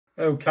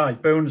Okay,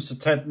 bonus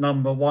attempt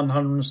number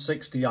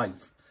 168.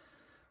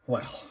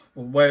 Well,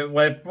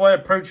 we're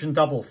approaching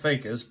double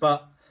figures,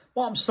 but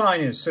what I'm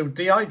saying is, so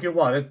Diego,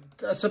 what?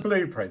 That's a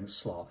blueprint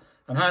slot.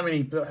 And how many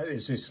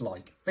is this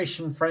like?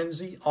 Fishing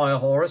Frenzy, Eye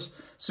of Horus.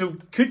 So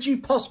could you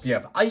possibly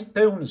have 8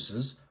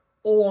 bonuses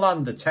all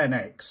under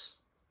 10x?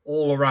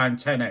 All around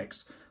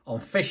 10x on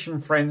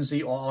Fishing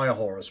Frenzy or Eye of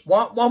Horus?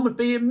 One would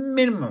be a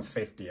minimum of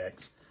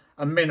 50x.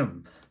 A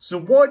minimum. So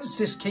why does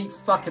this keep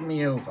fucking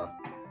me over?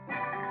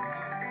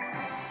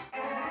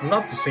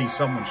 Love to see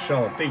someone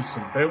show a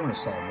decent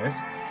bonus on this.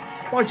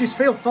 But I just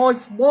feel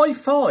 5. Why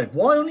 5?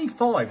 Why only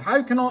 5?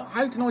 How can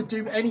I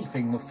do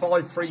anything with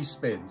 5 free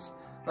spins?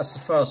 That's the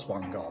first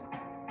one gone.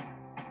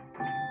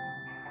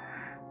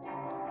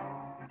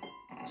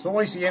 It's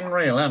always the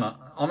unreal, isn't it?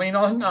 I mean,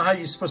 I don't know how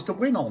you're supposed to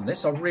win on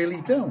this. I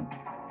really don't.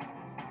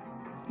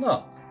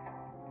 Look.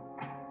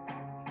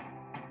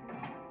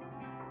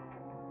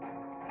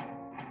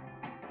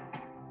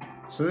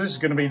 So this is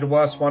going to be the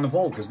worst one of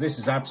all, because this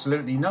is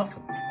absolutely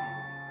nothing.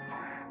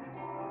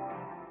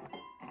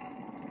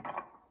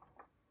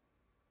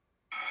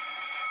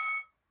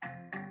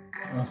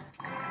 Oh,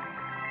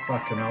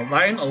 fucking hell.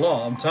 That ain't a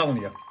lot, I'm telling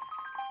you.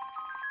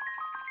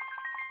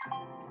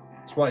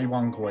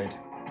 21 quid.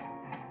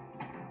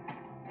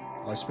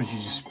 I suppose you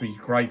just be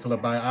grateful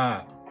about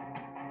that.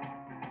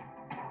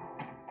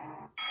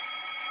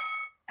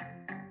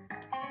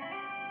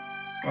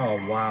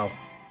 Oh, wow.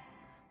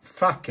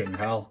 Fucking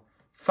hell.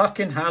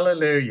 Fucking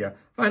hallelujah.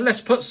 Right,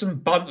 let's put some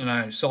bunting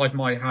outside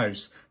my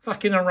house.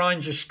 Fucking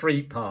arrange a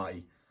street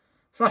party.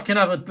 Fucking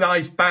have a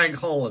nice bank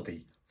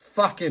holiday.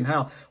 Fucking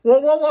hell.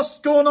 What's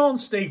going on,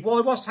 Steve?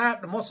 What's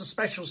happening? What's a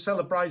special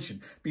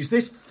celebration? Because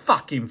this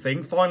fucking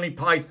thing finally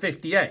paid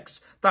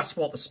 50x. That's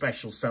what the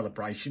special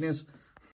celebration is.